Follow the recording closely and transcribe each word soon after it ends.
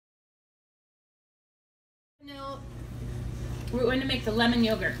Now we're going to make the lemon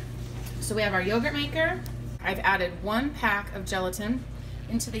yogurt. So we have our yogurt maker. I've added 1 pack of gelatin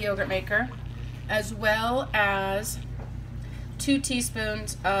into the yogurt maker, as well as 2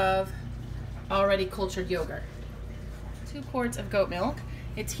 teaspoons of already cultured yogurt. 2 quarts of goat milk.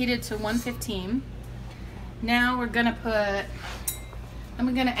 It's heated to 115. Now we're gonna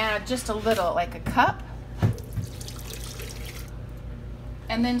I'm gonna add just a little, like a cup,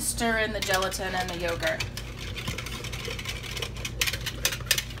 and then stir in the gelatin and the yogurt.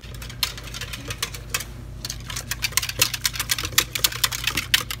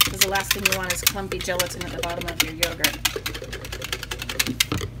 Because the last thing you want is clumpy gelatin at the bottom of your yogurt.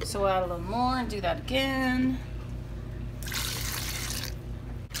 So we'll add a little more and do that again.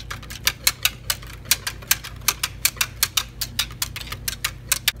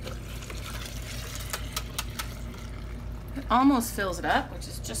 It almost fills it up, which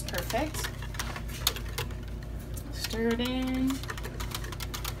is just perfect. Stir it in.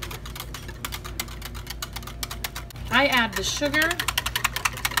 I add the sugar,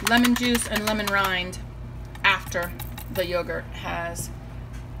 lemon juice, and lemon rind after the yogurt has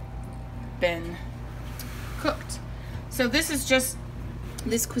been cooked. So this is just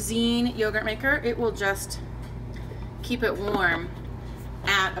this Cuisine yogurt maker. It will just keep it warm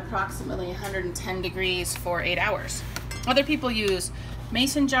at approximately 110 degrees for 8 hours. Other people use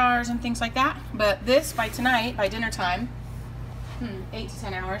mason jars and things like that, but this, by tonight, by dinner time, 8 to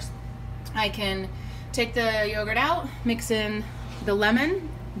 10 hours, I can take the yogurt out, mix in the lemon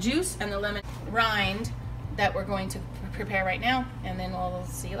juice and the lemon rind that we're going to prepare right now, and then we'll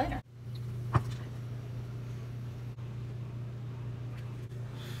see you later.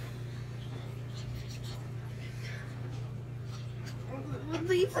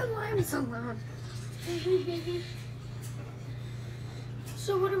 Leave the limes alone.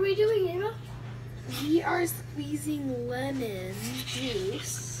 So what are we doing, Ava? We are squeezing lemon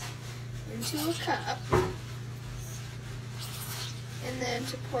juice into a cup, and then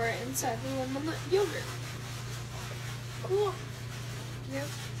to pour it inside the lemon yogurt. Cool. Yep.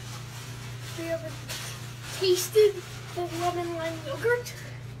 Have you ever tasted the lemon lime yogurt?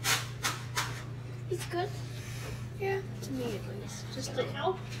 It's good. Yeah, to me at least. Just to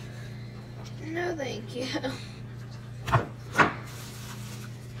help. No, thank you.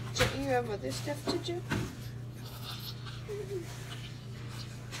 Don't you have other stuff to do?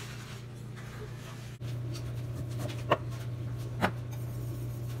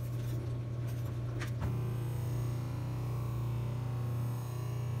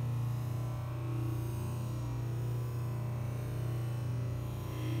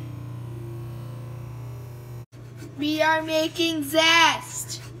 We are making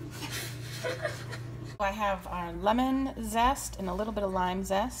zest. I have our lemon zest and a little bit of lime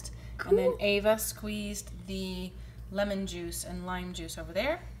zest. Cool. And then Ava squeezed the lemon juice and lime juice over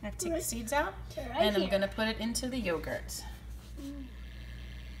there. I have to take the seeds out, and I'm going to put it into the yogurt.